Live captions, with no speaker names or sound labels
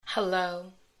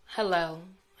Hello, hello,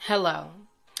 hello.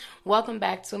 Welcome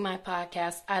back to my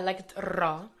podcast. I like it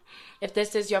raw. If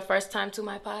this is your first time to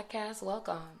my podcast,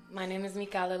 welcome. My name is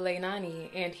Mikala Leinani,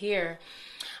 and here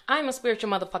I'm a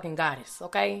spiritual motherfucking goddess,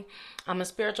 okay? I'm a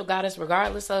spiritual goddess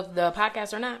regardless of the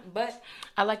podcast or not, but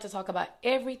I like to talk about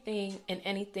everything and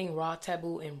anything raw,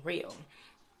 taboo, and real.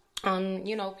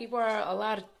 People are a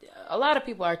lot of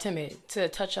people are timid to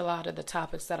touch a lot of the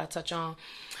topics that I touch on,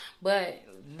 but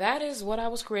that is what I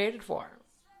was created for.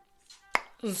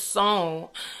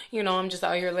 So, I'm just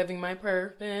out here living my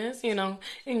purpose,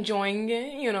 enjoying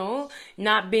it,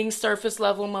 not being surface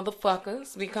level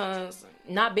motherfuckers because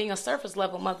not being a surface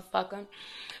level motherfucker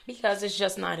because it's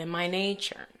just not in my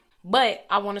nature. But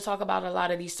I want to talk about a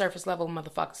lot of these surface level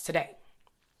motherfuckers today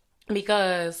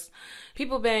because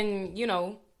people been,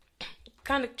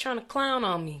 kind of trying to clown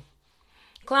on me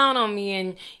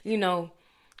and,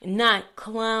 not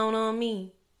clown on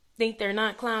me. Think they're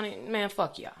not clowning? Man,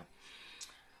 fuck y'all.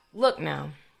 Look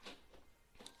now.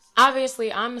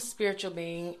 Obviously, I'm a spiritual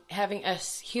being having a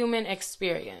human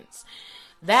experience.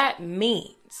 That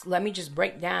means, let me just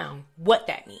break down what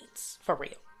that means for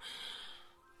real.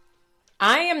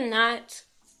 I am not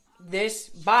this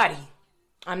body.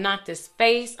 I'm not this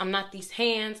face. I'm not these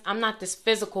hands. I'm not this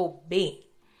physical being.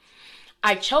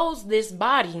 I chose this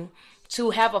body to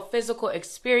have a physical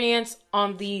experience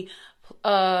on the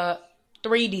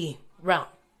 3D realm.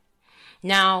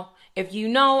 Now, if you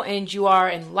know and you are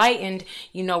enlightened,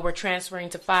 we're transferring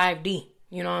to 5D.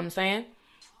 You know what I'm saying?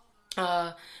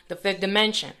 The fifth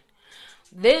dimension.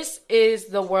 This is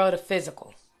the world of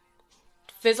physical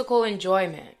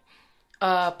enjoyment,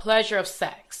 pleasure of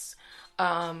sex,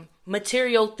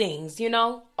 material things,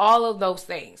 all of those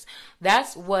things.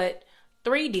 That's what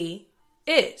 3D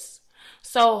is.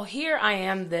 So here I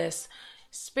am, this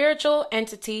spiritual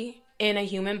entity in a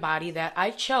human body that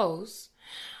I chose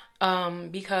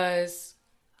because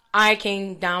I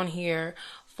came down here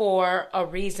for a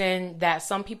reason that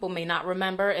some people may not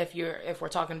remember. If we're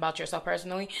talking about yourself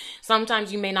personally,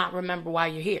 sometimes you may not remember why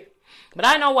you're here, but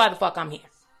I know why the fuck I'm here.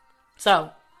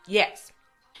 So yes,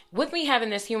 with me having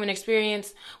this human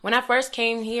experience, when I first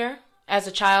came here as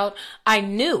a child, I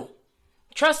knew,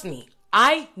 trust me,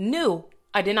 I knew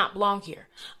I did not belong here.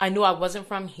 I knew I wasn't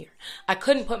from here. I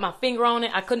couldn't put my finger on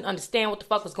it. I couldn't understand what the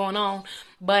fuck was going on.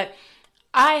 But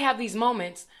I have these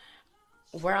moments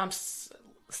where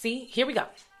see, here we go.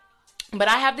 But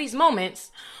I have these moments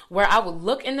where I would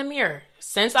look in the mirror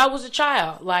since I was a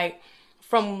child,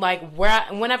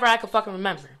 whenever I could fucking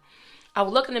remember. I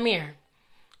would look in the mirror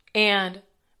and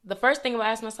the first thing I would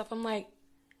ask myself, I'm like,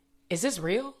 is this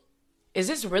real? Is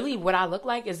this really what I look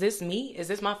like? Is this me? Is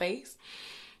this my face?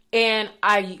 And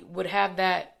I would have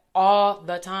that all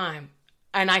the time.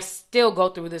 And I still go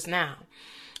through this now.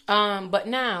 But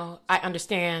now I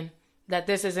understand that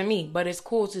this isn't me. But it's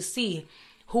cool to see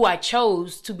who I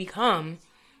chose to become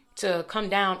to come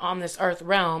down on this earth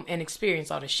realm and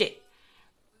experience all this shit.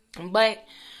 But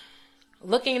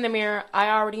looking in the mirror, I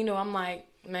already knew. I'm like,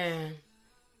 man,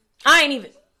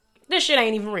 this shit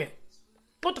ain't even real.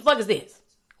 What the fuck is this?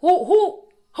 Who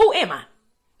am I?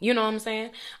 You know what I'm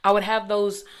saying? I would have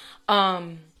those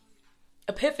epiphanies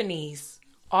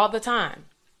all the time.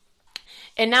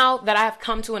 And now that I have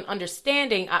come to an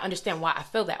understanding, I understand why I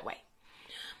feel that way.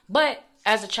 But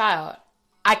as a child,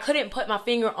 I couldn't put my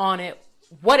finger on it,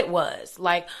 what it was.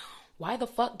 Like, why the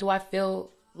fuck do I feel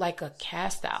like a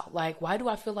cast out? Like, why do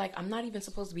I feel like I'm not even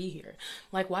supposed to be here?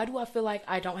 Like, why do I feel like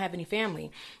I don't have any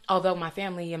family? Although my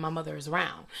family and my mother is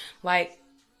around. Like,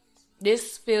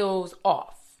 this feels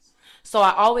off. So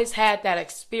I always had that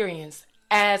experience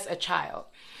as a child.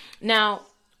 Now,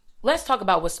 let's talk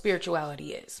about what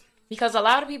spirituality is. Because a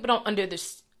lot of people don't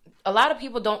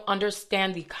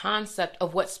understand the concept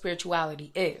of what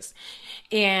spirituality is.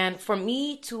 And for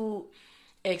me to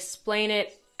explain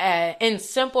it in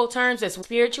simple terms, is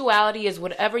spirituality is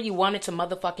whatever you want it to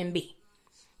motherfucking be.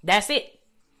 That's it.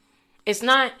 It's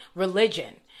not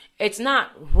religion. It's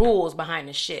not rules behind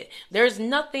the shit. There's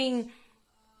nothing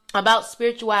about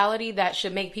spirituality that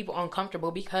should make people uncomfortable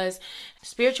because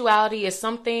spirituality is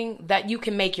something that you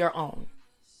can make your own.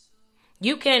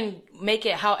 You can make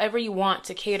it however you want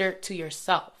to cater to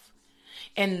yourself.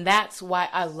 And that's why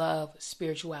I love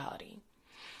spirituality.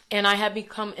 And I have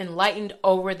become enlightened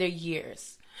over the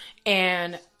years.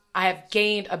 And I have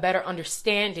gained a better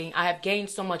understanding. I have gained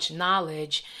so much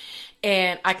knowledge.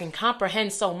 And I can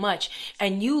comprehend so much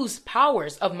and use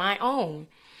powers of my own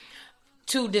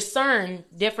to discern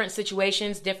different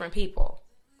situations, different people.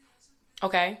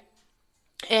 Okay?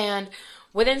 And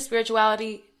within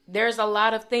spirituality, there's a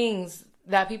lot of things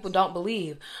that people don't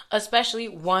believe. Especially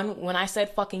one, when I said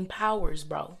fucking powers,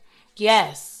 bro.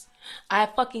 Yes, I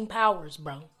have fucking powers,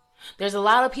 bro. There's a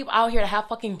lot of people out here that have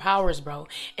fucking powers, bro.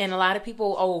 And a lot of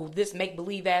people, oh, this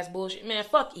make-believe ass bullshit. Man,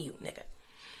 fuck you, nigga.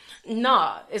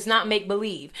 Nah, it's not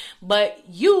make-believe. But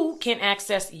you can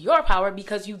access your power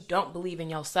because you don't believe in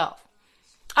yourself.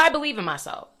 I believe in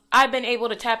myself. I've been able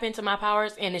to tap into my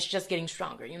powers and it's just getting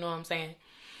stronger. You know what I'm saying?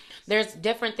 There's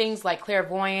different things like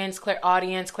clairvoyance,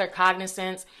 clairaudience,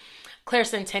 claircognizance,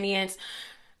 clairsentience.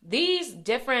 These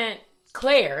different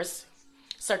clairs,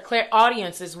 so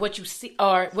clairaudience is what you see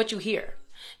or what you hear.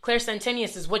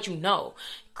 Clairsentience is what you know.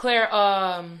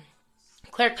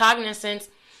 Claircognizance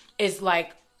is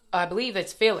like, I believe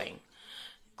it's feeling.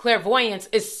 Clairvoyance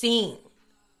is seeing.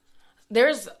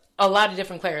 There's a lot of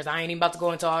different clairs. I ain't even about to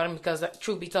go into all of them because,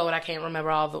 truth be told, I can't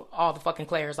remember all the fucking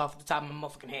clairs off the top of my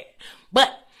motherfucking head.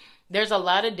 But there's a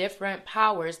lot of different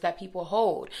powers that people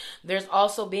hold. There's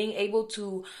also being able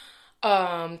to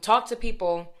talk to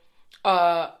people,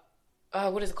 what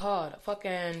is it called?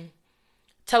 Fucking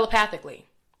telepathically.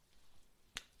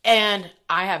 And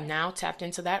I have now tapped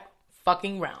into that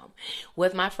fucking realm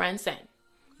with my friend Sen.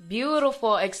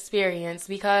 Beautiful experience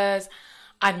because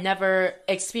I've never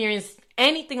experienced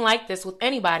anything like this with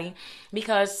anybody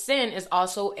because Sin is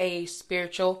also a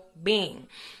spiritual being.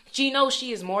 She knows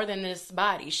she is more than this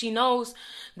body. She knows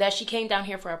that she came down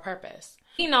here for a purpose.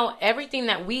 You know, everything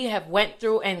that we have went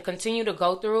through and continue to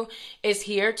go through is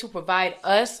here to provide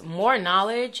us more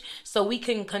knowledge so we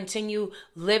can continue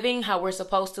living how we're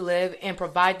supposed to live and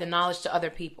provide the knowledge to other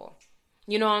people.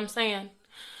 You know what I'm saying?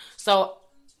 So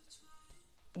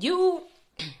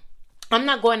I'm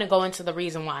not going to go into the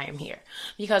reason why I'm here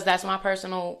because that's my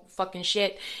personal fucking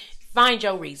shit. Find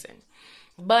your reason.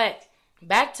 But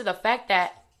back to the fact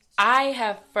that I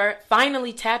have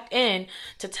finally tapped in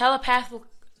to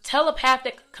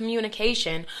telepathic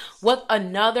communication with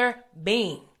another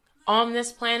being on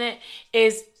this planet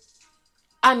is,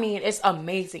 I mean, it's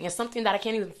amazing. It's something that I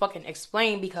can't even fucking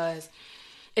explain because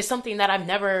it's something that I've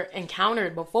never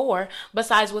encountered before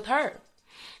besides with her.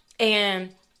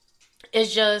 And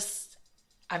it's just,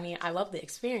 I mean, I love the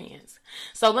experience.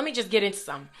 So let me just get into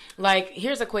some. Like,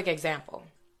 here's a quick example.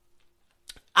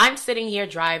 I'm sitting here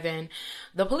driving.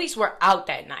 The police were out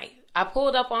that night. I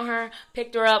pulled up on her,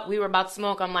 picked her up. We were about to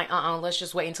smoke. I'm like, let's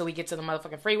just wait until we get to the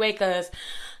motherfucking freeway because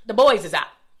the boys is out.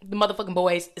 The motherfucking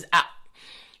boys is out.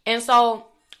 And so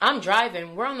I'm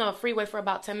driving. We're on the freeway for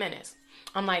about 10 minutes.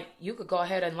 I'm like, you could go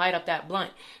ahead and light up that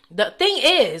blunt. The thing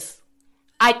is,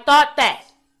 I thought that.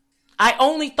 I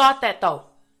only thought that though.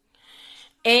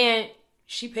 And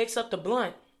she picks up the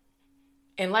blunt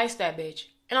and lights that bitch.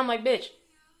 And I'm like, bitch,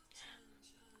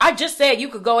 I just said you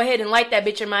could go ahead and light that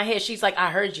bitch in my head. She's like, I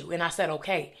heard you. And I said,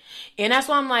 okay. And that's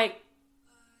why I'm like,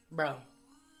 bro,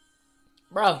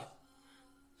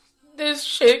 this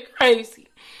shit crazy.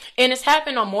 And it's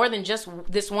happened on more than just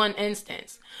this one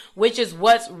instance, which is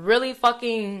what's really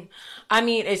fucking, I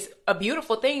mean, it's a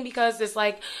beautiful thing because it's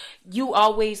like you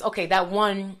always, okay, that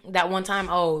one time,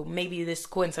 oh, maybe this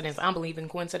coincidence. I don't believe in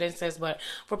coincidences, but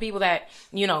for people that,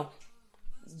 you know,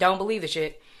 don't believe the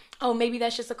shit, oh, maybe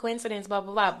that's just a coincidence, blah,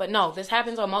 blah, blah. But no, this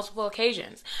happens on multiple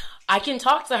occasions. I can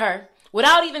talk to her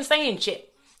without even saying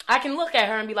shit. I can look at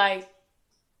her and be like,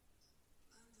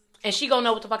 and she gonna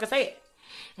know what the fuck I said.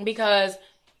 Because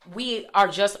we are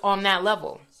just on that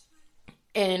level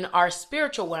in our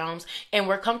spiritual realms and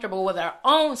we're comfortable with our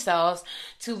own selves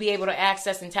to be able to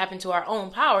access and tap into our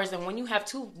own powers. And when you have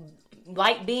two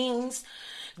light beings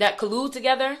that collude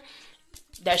together,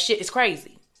 that shit is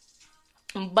crazy.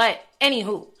 But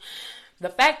anywho, the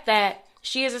fact that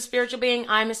she is a spiritual being,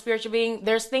 I'm a spiritual being,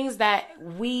 there's things that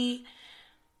we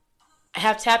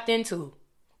have tapped into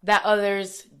that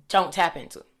others don't tap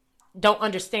into, don't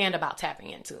understand about tapping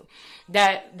into,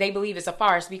 that they believe is a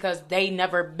farce because they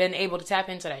never been able to tap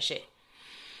into that shit.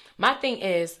 My thing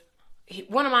is,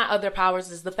 one of my other powers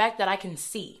is the fact that I can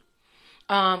see.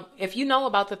 If you know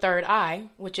about the third eye,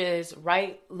 which is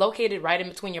located right in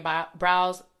between your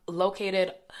brows,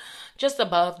 located just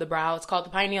above the brow, it's called the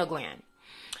pineal gland.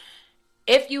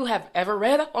 If you have ever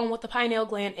read up on what the pineal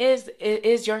gland is, it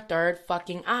is your third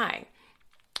fucking eye.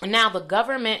 Now the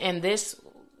government and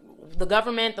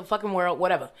the fucking world,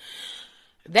 whatever,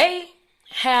 they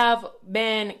have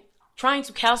been trying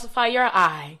to calcify your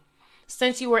eye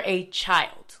since you were a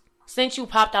child, since you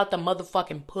popped out the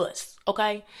motherfucking puss,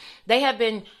 okay? They have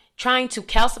been trying to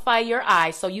calcify your eye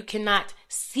so you cannot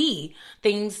see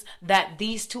things that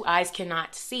these two eyes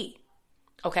cannot see,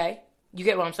 okay? You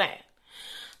get what I'm saying?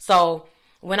 So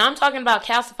when I'm talking about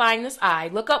calcifying this eye,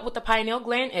 look up what the pineal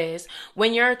gland is.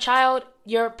 When you're a child,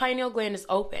 your pineal gland is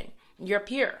open. You're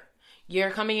pure. You're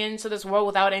coming into this world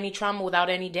without any trauma, without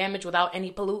any damage, without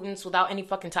any pollutants, without any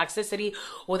fucking toxicity,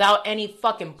 without any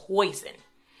fucking poison.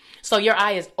 So your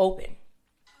eye is open.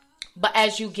 But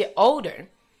as you get older,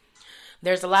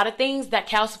 there's a lot of things that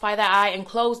calcify that eye and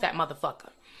close that motherfucker.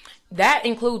 That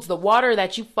includes the water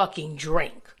that you fucking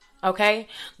drink. Okay?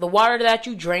 The water that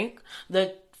you drink,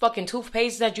 the fucking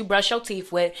toothpaste that you brush your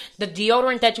teeth with, the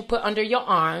deodorant that you put under your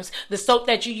arms, the soap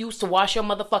that you use to wash your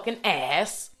motherfucking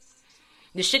ass,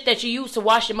 the shit that you use to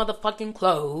wash your motherfucking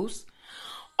clothes.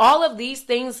 All of these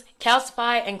things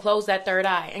calcify and close that third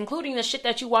eye, including the shit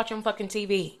that you watch on fucking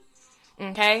TV.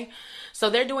 Okay? So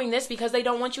they're doing this because they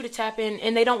don't want you to tap in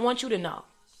and they don't want you to know.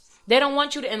 They don't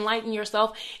want you to enlighten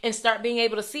yourself and start being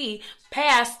able to see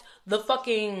past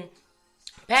the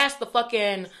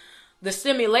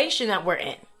simulation that we're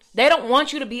in. They don't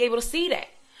want you to be able to see that.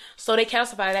 So they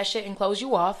calcify that shit and close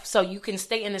you off so you can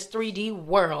stay in this 3D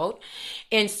world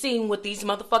and seeing with these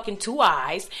motherfucking two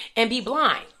eyes and be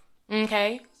blind.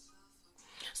 Okay?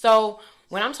 So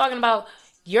when I'm talking about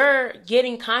you're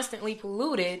getting constantly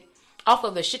polluted off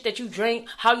of the shit that you drink,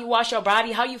 how you wash your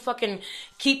body, how you fucking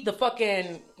keep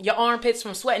your armpits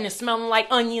from sweating and smelling like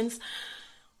onions,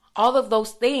 all of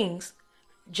those things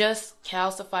just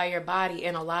calcify your body,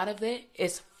 and a lot of it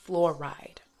is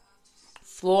fluoride.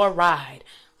 Fluoride.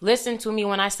 Listen to me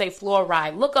when I say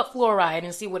fluoride. Look up fluoride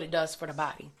and see what it does for the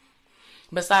body.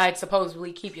 Besides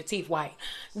supposedly keep your teeth white.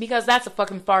 Because that's a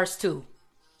fucking farce too.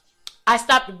 I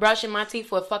stopped brushing my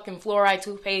teeth with fucking fluoride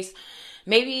toothpaste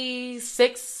maybe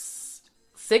six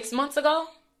months ago.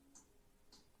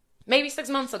 Maybe 6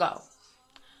 months ago.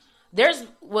 There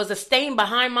was a stain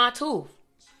behind my tooth.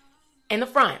 In the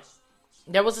front.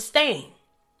 There was a stain.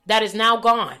 That is now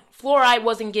gone. Fluoride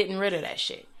wasn't getting rid of that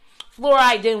shit.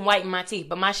 Fluoride didn't whiten my teeth,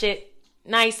 but my shit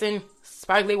nice and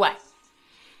sparkly white.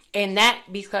 And that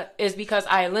is because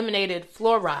I eliminated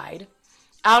fluoride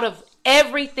out of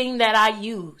everything that I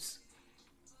use.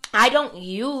 I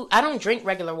don't drink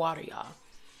regular water, y'all.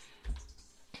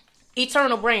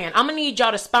 Eternal Brand, I'm gonna need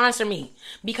y'all to sponsor me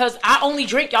because I only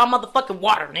drink y'all motherfucking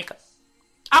water, nigga.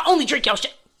 I only drink y'all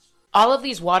shit. All of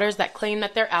these waters that claim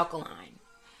that they're alkaline.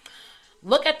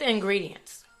 Look at the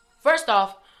ingredients. First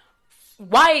off,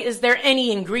 why is there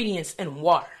any ingredients in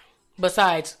water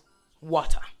besides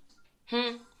water?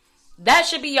 That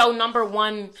should be your number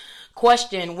one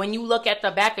question when you look at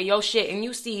the back of your shit and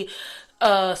you see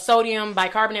sodium,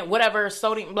 bicarbonate, whatever,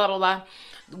 sodium, blah, blah, blah.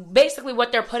 Basically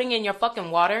what they're putting in your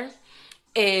fucking water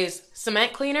is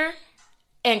cement cleaner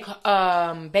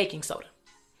and baking soda.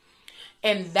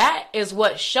 And that is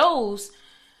what shows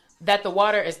that the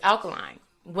water is alkaline.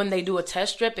 When they do a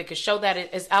test strip, it could show that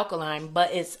it is alkaline,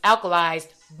 but it's alkalized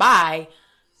by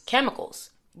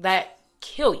chemicals that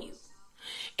kill you.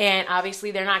 And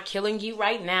obviously they're not killing you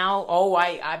right now. Oh,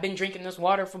 I've been drinking this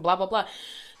water for blah, blah, blah.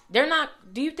 They're not.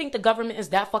 Do you think the government is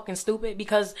that fucking stupid?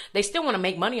 Because they still want to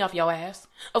make money off your ass.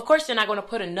 Of course they're not going to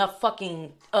put enough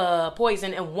fucking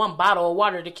poison in one bottle of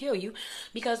water to kill you.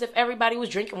 Because if everybody was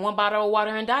drinking one bottle of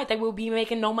water and died, they would be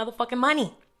making no motherfucking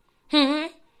money.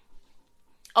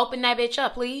 Open that bitch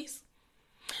up, please.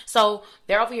 So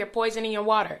they're over here poisoning your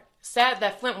water. Sad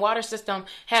that Flint water system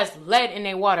has lead in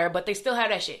their water, but they still have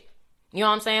that shit. You know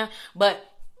what I'm saying? But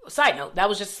side note, that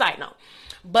was just a side note.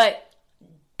 But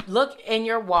look in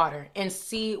your water and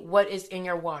see what is in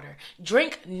your water.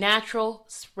 Drink natural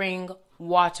spring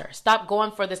water. Stop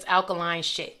going for this alkaline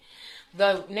shit.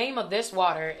 The name of this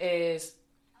water is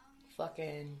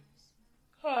fucking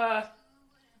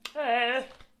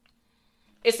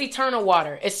it's eternal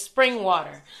water. It's spring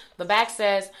water. The back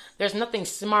says there's nothing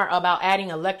smart about adding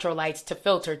electrolytes to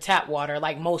filter tap water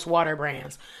like most water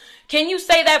brands. Can you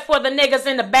say that for the niggas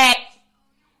in the back?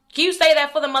 Can you say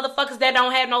that for the motherfuckers that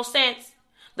don't have no sense?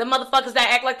 The motherfuckers that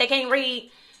act like they can't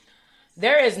read?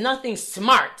 There is nothing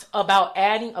smart about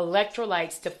adding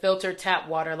electrolytes to filter tap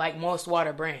water like most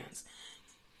water brands.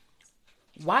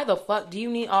 Why the fuck do you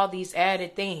need all these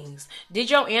added things? Did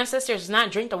your ancestors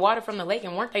not drink the water from the lake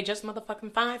and weren't they just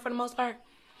motherfucking fine for the most part?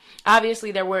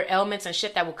 Obviously, there were elements and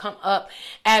shit that would come up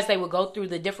as they would go through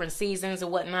the different seasons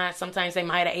and whatnot. Sometimes they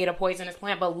might have ate a poisonous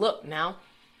plant. But look now,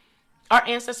 our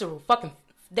ancestors were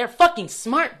they're fucking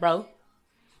smart, bro.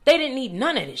 They didn't need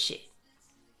none of this shit.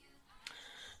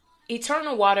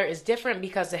 Eternal water is different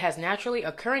because it has naturally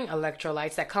occurring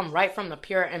electrolytes that come right from the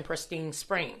pure and pristine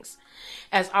springs.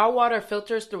 As our water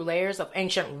filters through layers of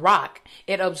ancient rock,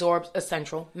 it absorbs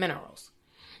essential minerals.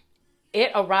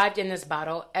 It arrived in this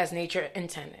bottle as nature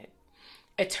intended.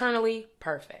 Eternally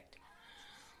perfect.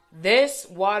 This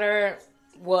water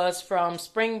was from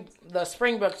the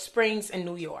Springbrook Springs in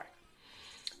New York.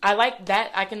 I like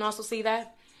that. I can also see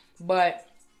that. But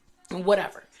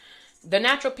whatever. The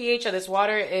natural pH of this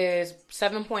water is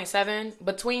 7.7,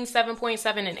 between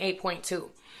 7.7 and 8.2.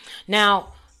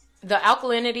 Now, the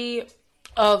alkalinity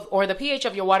or the pH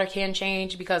of your water can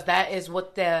change because that is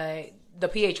what the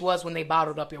pH was when they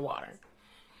bottled up your water.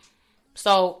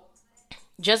 So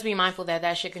just be mindful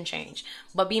that shit can change.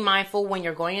 But be mindful when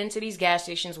you're going into these gas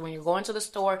stations, when you're going to the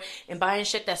store and buying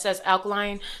shit that says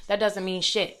alkaline, that doesn't mean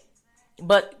shit.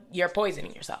 But you're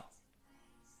poisoning yourself.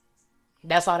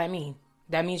 That's all that means.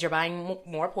 That means you're buying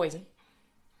more poison.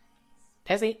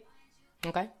 That's it.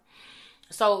 Okay?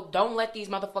 So don't let these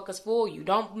motherfuckers fool you.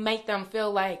 Don't make them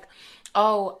feel like,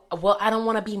 oh, well, I don't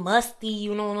want to be musty.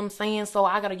 You know what I'm saying? So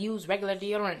I got to use regular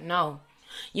deodorant. No.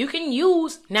 You can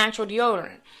use natural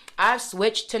deodorant. I've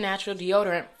switched to natural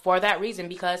deodorant for that reason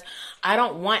because I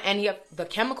don't want any of the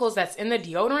chemicals that's in the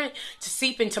deodorant to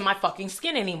seep into my fucking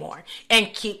skin anymore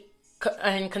and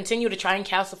continue to try and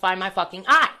calcify my fucking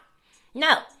eye.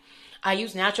 No. I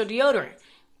use natural deodorant.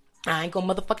 I ain't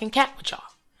gonna motherfucking cat with y'all.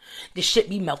 This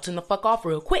shit be melting the fuck off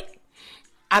real quick.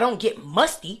 I don't get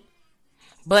musty,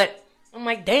 but I'm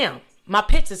like, damn, my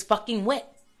pits is fucking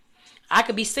wet. I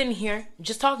could be sitting here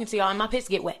just talking to y'all and my pits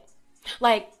get wet.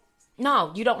 Like,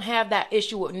 no, you don't have that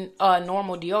issue with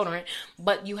normal deodorant,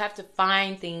 but you have to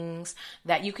find things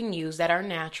that you can use that are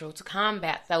natural to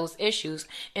combat those issues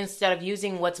instead of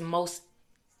using what's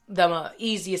the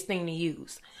easiest thing to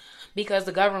use. Because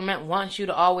the government wants you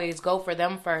to always go for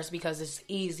them first because it's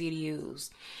easy to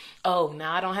use. Oh,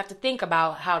 now I don't have to think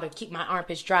about how to keep my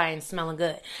armpits dry and smelling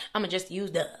good. I'm going to just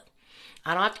use Dove.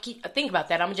 I don't have to think about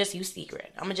that. I'm going to just use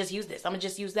Secret. I'm going to just use this. I'm going to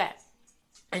just use that.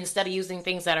 Instead of using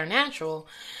things that are natural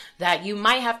that you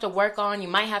might have to work on. You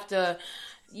might have to,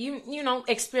 you know,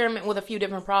 experiment with a few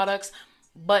different products.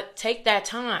 But take that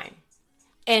time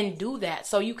and do that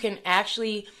so you can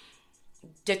actually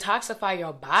detoxify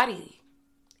your body.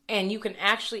 And you can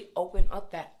actually open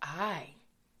up that eye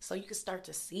so you can start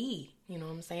to see, you know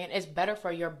what I'm saying? It's better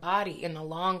for your body in the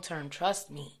long term,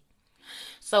 trust me.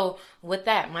 So with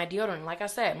that, my deodorant, like I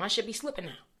said, my shit be slipping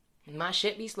now. My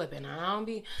shit be slipping. I don't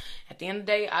be, at the end of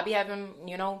the day, I be having,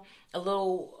 you know, a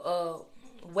little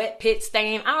wet pit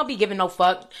stain. I don't be giving no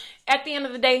fuck. At the end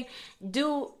of the day,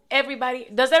 does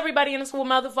everybody in this whole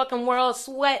motherfucking world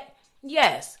sweat?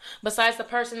 Yes. Besides the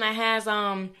person that has,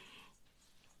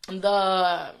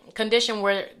 the condition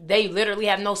where they literally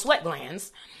have no sweat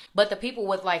glands. But the people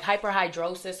with like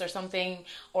hyperhidrosis or something,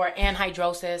 or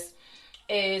anhidrosis,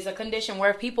 is a condition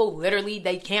where people literally,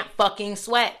 they can't fucking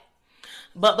sweat.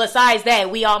 But besides that,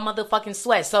 we all motherfucking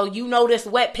sweat. So you know this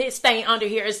wet pit stain under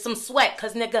here is some sweat,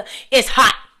 cause nigga, it's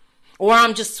hot. Or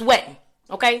I'm just sweating.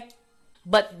 Okay?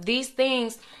 But these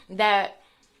things that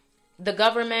the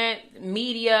government,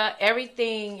 media,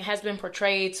 everything has been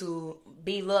portrayed to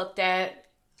be looked at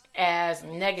as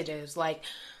negatives, like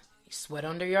sweat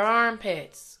under your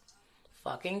armpits,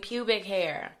 fucking pubic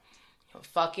hair,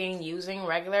 fucking using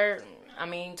regular,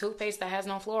 toothpaste that has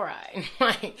no fluoride.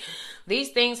 Like, these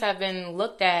things have been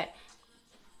looked at,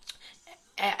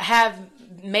 have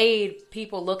made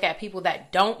people look at people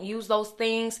that don't use those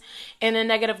things in a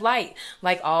negative light.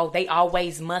 Like, oh, they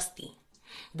always musty.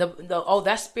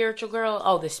 That spiritual girl,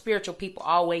 oh, the spiritual people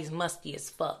always musty as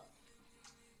fuck.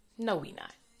 No, we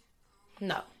not.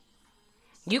 No.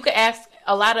 You could ask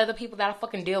a lot of other people that I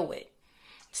fucking deal with.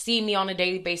 See me on a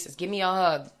daily basis. Give me a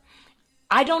hug.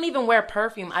 I don't even wear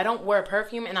perfume. I don't wear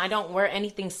perfume and I don't wear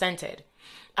anything scented.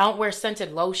 I don't wear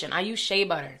scented lotion. I use shea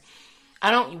butter. I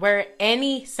don't wear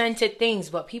any scented things,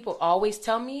 but people always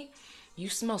tell me, you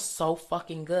smell so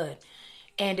fucking good.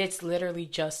 And it's literally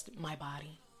just my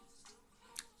body.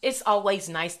 It's always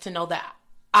nice to know that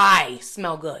I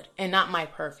smell good and not my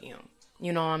perfume.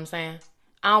 You know what I'm saying?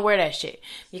 I don't wear that shit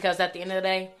because at the end of the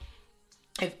day,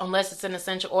 unless it's an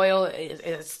essential oil,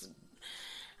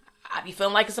 I be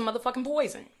feeling like it's a motherfucking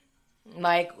poison.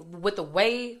 Like, with the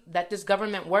way that this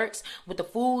government works, with the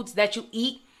foods that you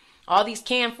eat, all these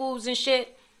canned foods and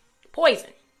shit,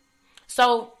 poison.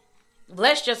 So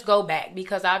let's just go back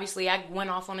because obviously I went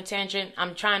off on a tangent.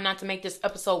 I'm trying not to make this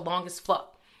episode long as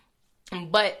fuck.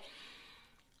 But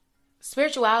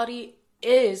spirituality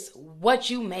is what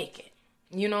you make it.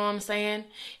 You know what I'm saying?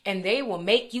 And they will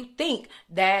make you think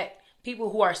that people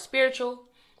who are spiritual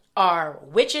are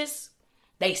witches,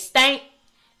 they stank,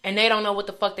 and they don't know what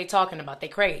the fuck they talking about. They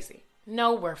crazy.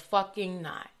 No, we're fucking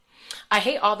not. I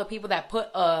hate all the people that put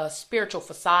a spiritual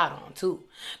facade on too.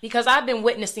 Because I've been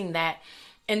witnessing that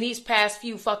in these past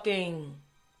few fucking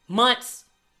months.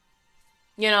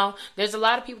 You know, there's a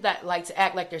lot of people that like to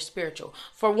act like they're spiritual.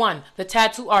 For one, the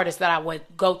tattoo artist that I would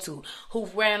go to, who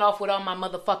ran off with all my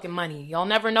motherfucking money. Y'all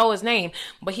never know his name,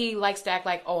 but he likes to act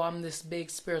like, oh, I'm this big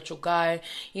spiritual guy.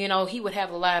 You know, he would have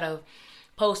a lot of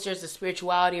posters of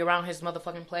spirituality around his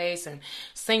motherfucking place and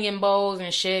singing bowls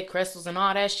and shit, crystals and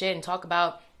all that shit, and talk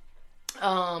about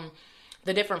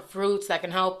the different fruits that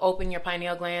can help open your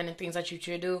pineal gland and things that you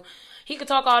should do. He could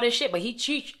talk all this shit, but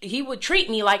he would treat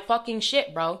me like fucking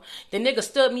shit, bro. The nigga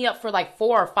stood me up for like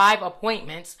 4 or 5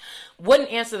 appointments, wouldn't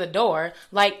answer the door.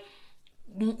 Like,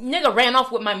 nigga ran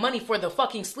off with my money for the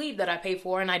fucking sleeve that I paid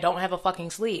for, and I don't have a fucking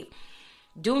sleeve.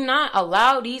 Do not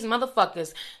allow these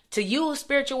motherfuckers to use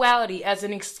spirituality as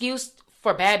an excuse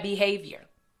for bad behavior.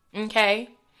 Okay?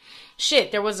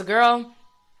 Shit, there was a girl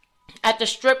at the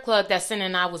strip club that Sin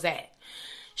and I was at.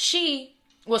 She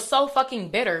was so fucking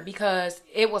bitter because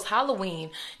it was Halloween.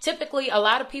 Typically,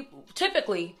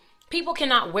 people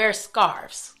cannot wear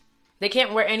scarves. They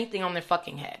can't wear anything on their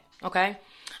fucking head, okay?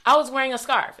 I was wearing a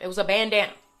scarf. It was a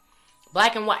bandana,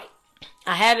 black and white.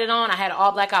 I had it on. I had an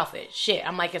all black outfit. Shit,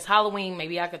 I'm like, it's Halloween.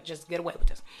 Maybe I could just get away with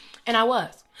this. And I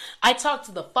was. I talked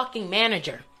to the fucking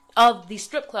manager of the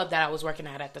strip club that I was working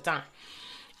at the time.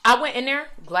 I went in there,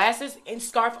 glasses and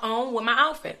scarf on with my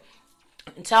outfit.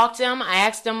 And talked to him. I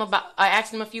asked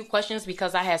him a few questions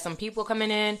because I had some people coming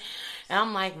in, and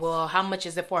I'm like, well, how much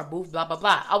is it for a booth? Blah blah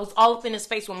blah. I was all up in his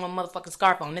face with my motherfucking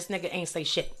scarf on. This nigga ain't say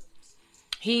shit.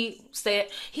 He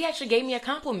actually gave me a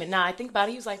compliment. Now I think about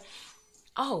it, he was like,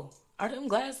 oh, are them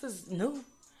glasses new?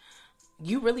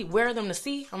 You really wear them to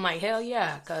see? I'm like, hell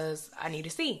yeah, because I need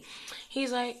to see.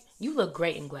 He's like, you look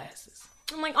great in glasses.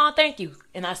 I'm like, oh, thank you.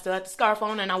 And I still had the scarf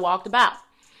on, and I walked about.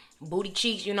 Booty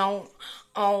cheeks, you know,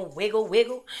 on wiggle,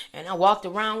 wiggle. And I walked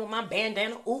around with my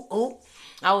bandana, ooh, ooh.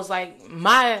 I was like,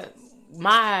 my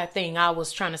thing, I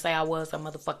was trying to say I was a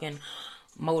motherfucking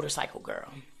motorcycle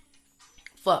girl.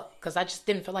 Fuck, because I just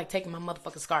didn't feel like taking my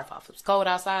motherfucking scarf off. It was cold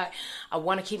outside. I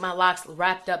want to keep my locks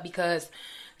wrapped up because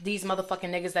these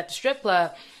motherfucking niggas at the strip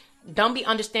club don't be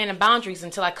understanding boundaries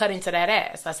until I cut into that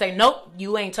ass. I say, nope,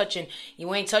 you ain't touching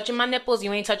my nipples,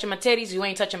 you ain't touching my titties, you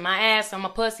ain't touching my ass or my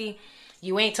pussy.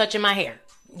 You ain't touching my hair.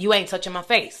 You ain't touching my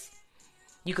face.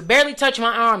 You could barely touch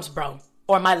my arms, bro,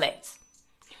 or my legs.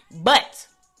 But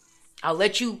I'll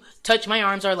let you touch my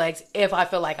arms or legs if I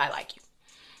feel like I like you.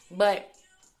 But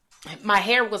my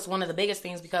hair was one of the biggest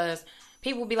things because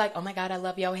people would be like, oh my God, I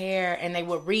love your hair. And they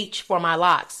would reach for my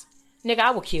locks. Nigga,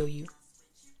 I will kill you.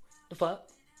 The fuck?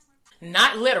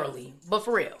 Not literally, but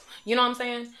for real. You know what I'm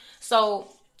saying? So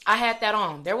I had that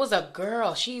on. There was a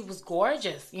girl. She was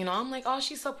gorgeous. You know, I'm like, oh,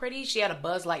 she's so pretty. She had a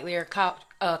Buzz Lightyear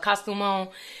costume on,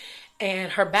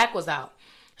 and her back was out.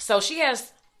 So she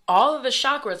has all of the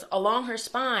chakras along her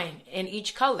spine in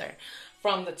each color.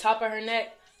 From the top of her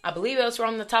neck, I believe it was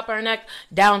from the top of her neck,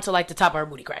 down to like the top of her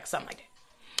booty crack, something like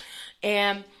that.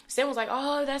 And Sam was like,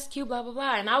 oh, that's cute, blah, blah,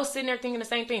 blah. And I was sitting there thinking the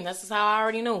same thing. That's just how I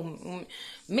already knew.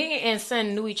 Me and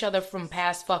Sin knew each other from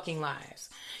past fucking lives.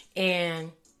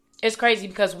 And it's crazy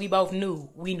because we both knew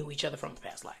we knew each other from the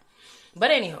past life.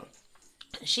 But anywho,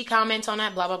 she comments on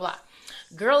that, blah, blah, blah.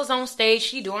 Girl is on stage,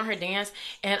 she doing her dance,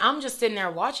 and I'm just sitting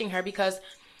there watching her because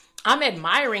I'm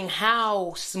admiring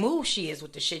how smooth she is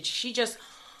with the shit.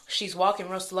 She's walking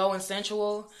real slow and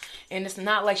sensual, and it's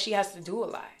not like she has to do a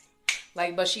lot.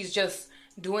 Like, but she's just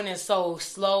doing it so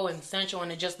slow and sensual,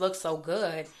 and it just looks so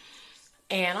good.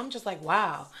 And I'm just like,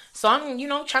 wow. So I'm,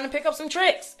 trying to pick up some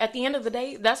tricks. At the end of the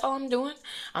day, that's all I'm doing.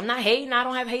 I'm not hating. I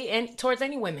don't have hate towards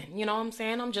any women. You know what I'm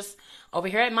saying? I'm just over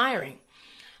here admiring.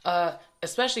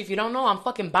 Especially if you don't know, I'm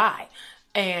fucking bi.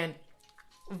 And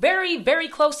very, very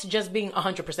close to just being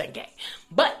 100% gay.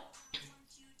 But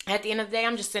at the end of the day,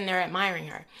 I'm just sitting there admiring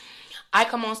her. I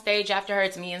come on stage after her.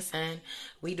 It's me and Sin.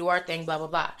 We do our thing, blah, blah,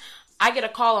 blah. I get a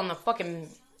call on the fucking...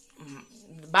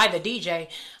 by the DJ,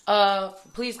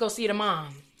 please go see the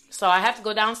mom. So I have to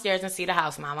go downstairs and see the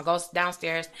house mom. I go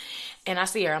downstairs and I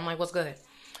see her. I'm like, what's good?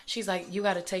 She's like, you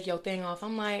got to take your thing off.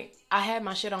 I'm like, I had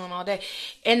my shit on all day.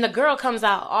 And the girl comes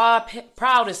out all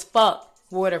proud as fuck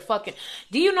with her fucking,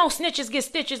 do you know snitches get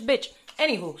stitches, bitch?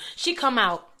 Anywho, she come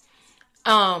out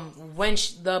when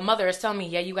the mother is telling me,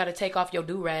 yeah, you got to take off your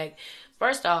do-rag.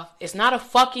 First off, it's not a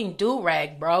fucking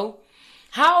do-rag, bro.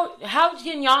 How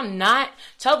can y'all not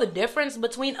tell the difference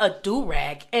between a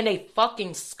do-rag and a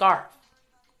fucking scarf?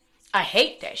 I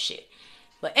hate that shit.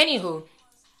 But anywho,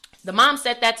 the mom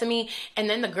said that to me, and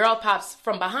then the girl pops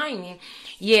from behind me.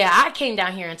 Yeah, I came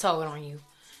down here and told on you.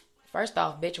 First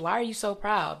off, bitch, why are you so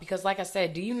proud? Because like I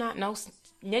said, do you not know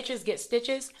snitches get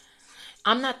stitches?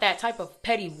 I'm not that type of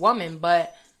petty woman,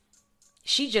 but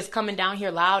She just coming down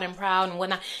here loud and proud and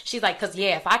whatnot. She's like, cause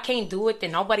yeah, if I can't do it,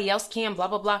 then nobody else can, blah,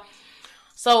 blah, blah.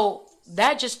 So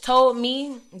that just told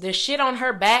me the shit on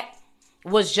her back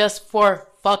was just for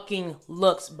fucking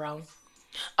looks, bro.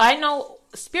 I know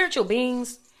spiritual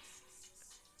beings,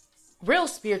 real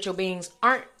spiritual beings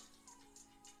aren't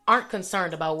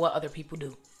concerned about what other people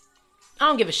do. I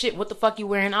don't give a shit what the fuck you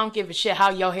wearing. I don't give a shit how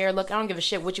your hair look. I don't give a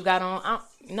shit what you got on.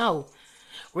 No.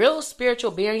 Real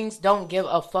spiritual beings don't give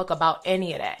a fuck about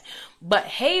any of that. But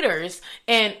haters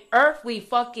and earthly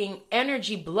fucking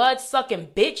energy blood sucking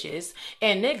bitches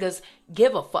and niggas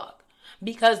give a fuck.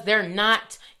 Because they're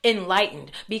not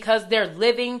enlightened. Because they're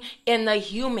living in the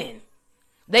human.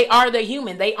 They are the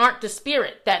human. They aren't the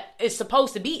spirit that is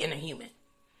supposed to be in a human.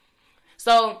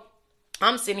 So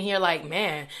I'm sitting here like,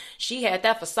 man, she had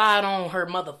that facade on her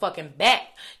motherfucking back,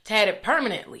 tatted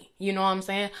permanently. You know what I'm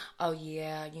saying? Oh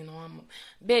yeah,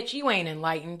 bitch, you ain't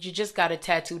enlightened. You just got a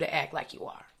tattoo to act like you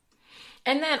are.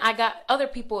 And then I got other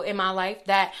people in my life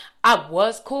that I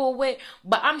was cool with,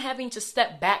 but I'm having to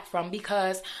step back from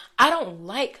because I don't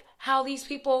like how these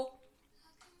people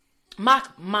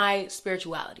mock my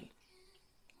spirituality.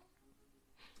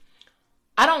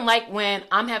 I don't like when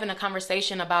I'm having a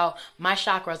conversation about my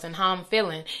chakras and how I'm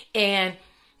feeling and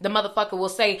the motherfucker will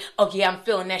say, oh yeah, I'm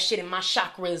feeling that shit in my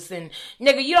chakras. And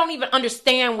nigga, you don't even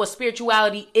understand what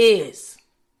spirituality is.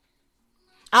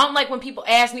 I don't like when people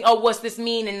ask me, oh, what's this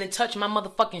mean? And then touch my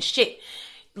motherfucking shit.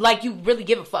 Like you really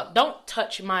give a fuck. Don't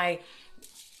touch my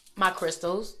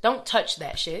crystals. Don't touch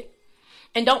that shit.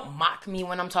 And don't mock me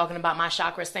when I'm talking about my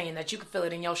chakras, saying that you can feel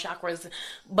it in your chakras,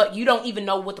 but you don't even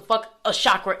know what the fuck a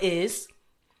chakra is.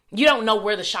 You don't know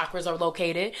where the chakras are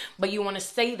located, but you want to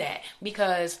say that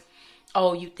because,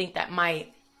 oh, you think that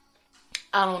might,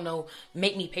 I don't know,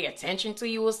 make me pay attention to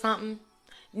you or something?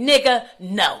 Nigga,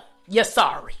 no. You're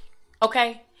sorry.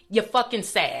 Okay? You're fucking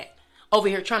sad over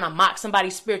here trying to mock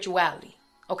somebody's spirituality.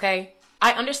 Okay?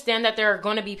 I understand that there are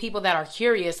going to be people that are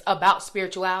curious about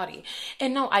spirituality.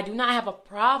 And no, I do not have a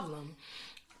problem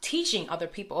teaching other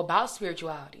people about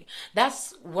spirituality.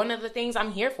 That's one of the things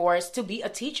I'm here for, is to be a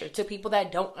teacher to people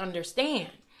that don't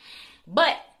understand.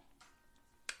 But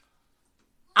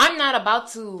I'm not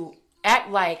about to act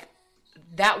like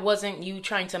that wasn't you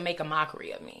trying to make a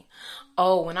mockery of me.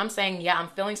 Oh, when I'm saying, yeah, I'm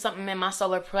feeling something in my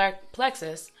solar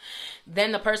plexus,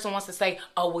 then the person wants to say,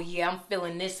 oh, well, yeah, I'm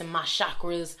feeling this in my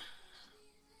chakras.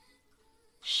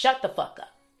 Shut the fuck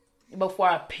up before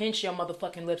I pinch your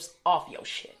motherfucking lips off your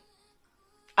shit.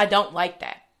 I don't like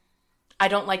that. I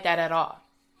don't like that at all.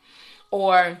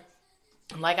 Or,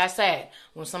 like I said,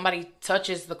 when somebody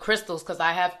touches the crystals, because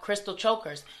I have crystal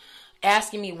chokers,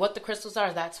 asking me what the crystals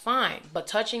are, that's fine. But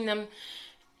touching them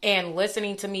and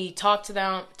listening to me talk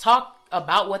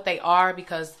about what they are,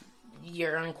 because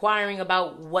you're inquiring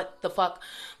about what the fuck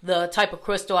the type of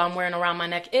crystal I'm wearing around my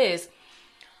neck is,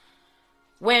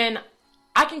 when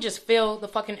I can just feel the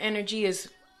fucking energy is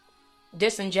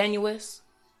disingenuous.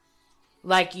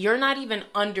 Like, you're not even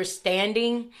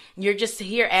understanding. You're just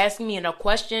here asking me a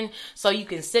question so you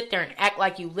can sit there and act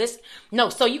like you listen. No,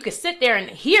 so you can sit there and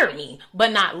hear me,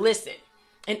 but not listen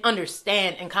and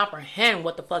understand and comprehend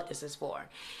what the fuck this is for.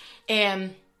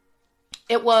 And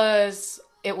it was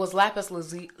lapis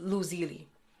lazuli.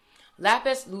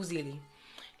 Lapis lazuli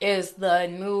is the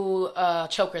new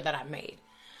choker that I made.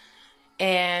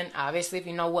 And obviously, if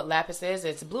you know what lapis is,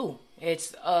 it's blue.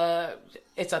 It's a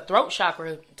throat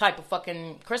chakra type of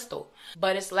fucking crystal,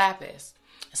 but it's lapis.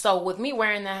 So with me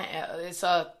wearing that, it's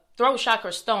a throat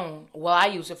chakra stone. Well, I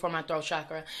use it for my throat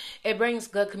chakra. It brings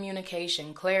good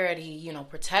communication, clarity,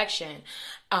 protection.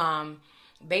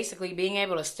 Basically being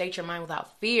able to state your mind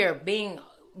without fear,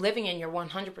 living in your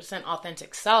 100%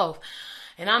 authentic self.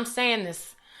 And I'm saying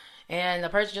this, and the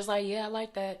person's just like, yeah, I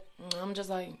like that. I'm just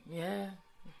like, yeah.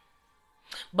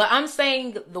 But I'm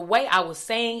saying the way I was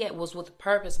saying it was with a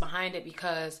purpose behind it,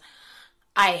 because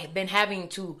I have been having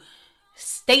to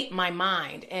state my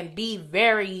mind and be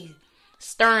very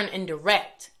stern and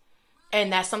direct.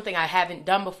 And that's something I haven't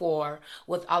done before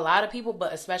with a lot of people,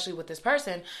 but especially with this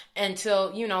person,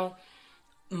 until,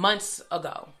 months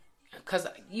ago. Because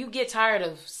you get tired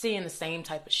of seeing the same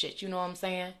type of shit. You know what I'm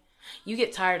saying? You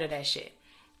get tired of that shit.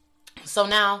 So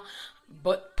now,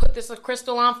 but put this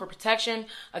crystal on for protection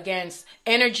against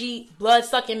energy,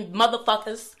 blood-sucking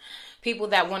motherfuckers, people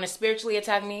that want to spiritually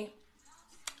attack me,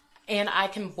 and I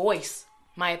can voice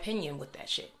my opinion with that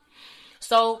shit.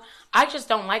 So I just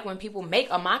don't like when people make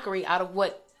a mockery out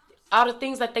of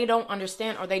things that they don't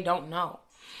understand or they don't know.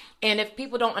 And if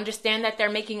people don't understand that they're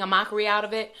making a mockery out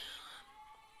of it,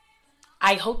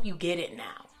 I hope you get it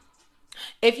now.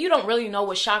 If you don't really know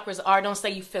what chakras are, don't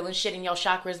say you feeling shit in your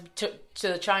chakras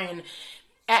to try and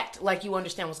act like you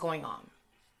understand what's going on.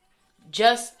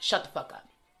 Just shut the fuck up.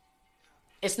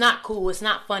 It's not cool. It's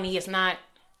not funny. It's not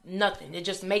nothing. It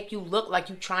just make you look like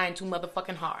you trying too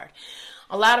motherfucking hard.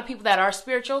 A lot of people that are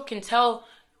spiritual can tell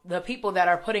the people that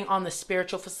are putting on the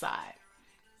spiritual facade.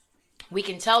 We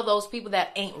can tell those people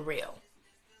that ain't real.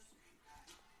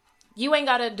 You ain't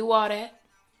got to do all that.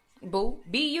 Boo.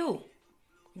 Be you.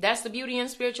 That's the beauty in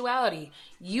spirituality.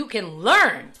 You can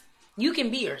learn. You can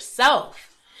be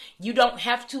yourself. You don't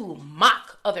have to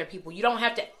mock other people. You don't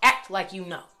have to act like you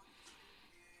know.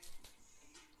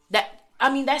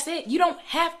 That's it. You don't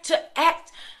have to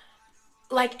act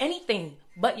like anything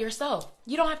but yourself.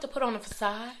 You don't have to put on a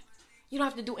facade. You don't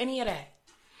have to do any of that.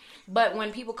 But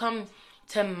when people come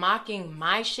to mocking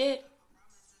my shit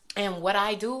and what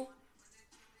I do,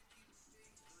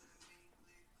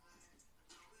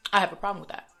 I have a problem with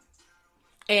that.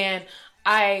 And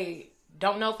I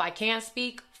don't know if I can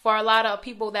speak for a lot of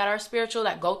people that are spiritual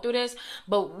that go through this,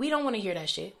 but we don't want to hear that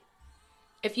shit.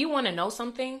 If you want to know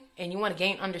something and you want to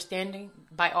gain understanding,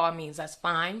 by all means, that's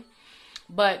fine.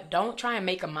 But don't try and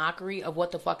make a mockery of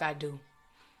what the fuck I do.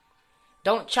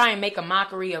 Don't try and make a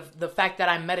mockery of the fact that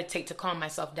I meditate to calm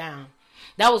myself down.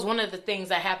 That was one of the things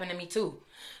that happened to me too.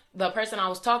 The person I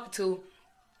was talking to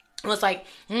was like,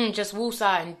 just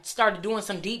woosah, and started doing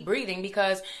some deep breathing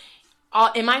because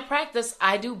in my practice,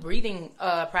 I do breathing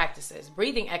practices,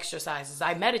 breathing exercises.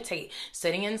 I meditate,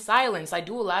 sitting in silence. I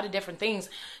do a lot of different things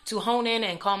to hone in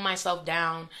and calm myself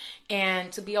down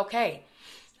and to be okay.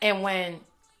 And when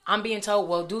I'm being told,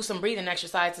 well, do some breathing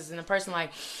exercises, and the person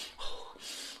like,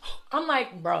 I'm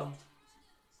like, bro,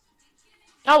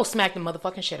 I will smack the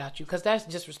motherfucking shit out you because that's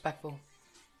disrespectful.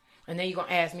 And then you're going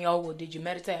to ask me, oh, well, did you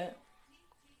meditate?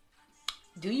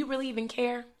 Do you really even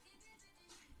care?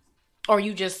 Or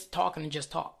you just talking and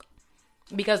just talk?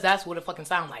 Because that's what it fucking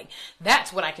sound like.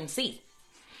 That's what I can see.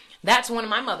 That's one of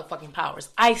my motherfucking powers.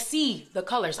 I see the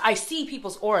colors. I see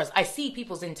people's auras. I see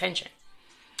people's intention.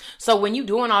 So when you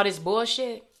doing all this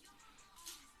bullshit,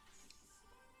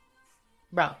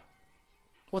 bro,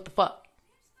 what the fuck?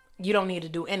 You don't need to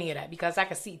do any of that because I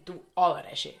can see through all of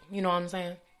that shit. You know what I'm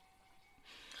saying?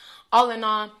 All in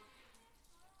all,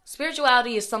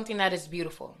 spirituality is something that is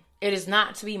beautiful. It is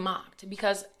not to be mocked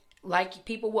because like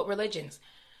people with religions,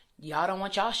 y'all don't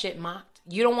want y'all shit mocked.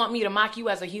 You don't want me to mock you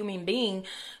as a human being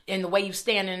in the way you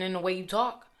stand and in the way you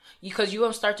talk because you're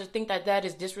going to start to think that that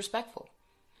is disrespectful.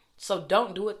 So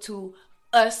don't do it to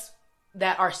us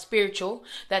that are spiritual,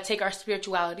 that take our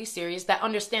spirituality serious, that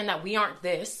understand that we aren't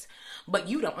this, but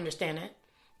you don't understand it.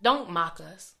 Don't mock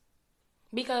us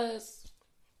because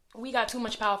we got too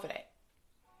much power for that.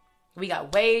 We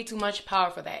got way too much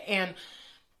power for that. And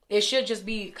it should just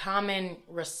be common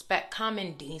respect,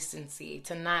 common decency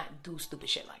to not do stupid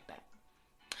shit like that.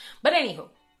 But anywho,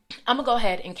 I'm going to go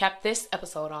ahead and cap this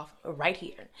episode off right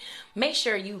here. Make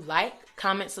sure you like,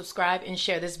 comment, subscribe, and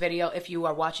share this video if you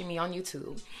are watching me on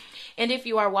YouTube. And if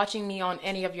you are watching me on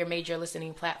any of your major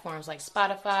listening platforms like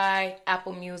Spotify,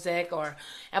 Apple Music, or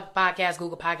Apple Podcasts,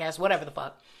 Google Podcasts, whatever the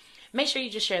fuck, make sure you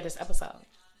just share this episode.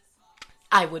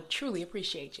 I would truly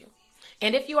appreciate you.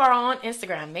 And if you are on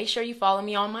Instagram, make sure you follow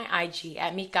me on my IG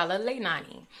at Mikala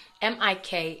Leinani,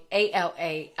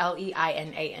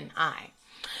 MIKALALEINANI.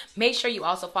 Make sure you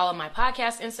also follow my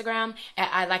podcast Instagram at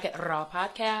I Like It Raw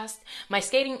Podcast, my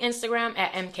skating Instagram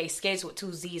at MK Skates with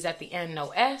 2 Z's at the end, no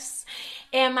S,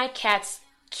 and my cat's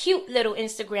cute little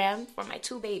Instagram for my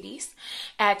 2 babies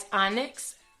at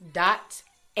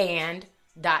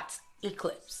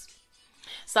onyx.and.eclipse.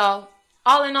 So,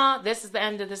 all in all, this is the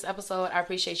end of this episode. I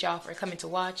appreciate y'all for coming to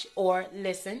watch or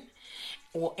listen.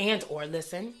 Or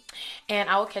listen. And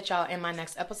I will catch y'all in my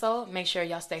next episode. Make sure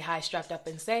y'all stay high, strapped up,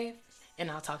 and safe.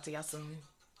 And I'll talk to y'all soon.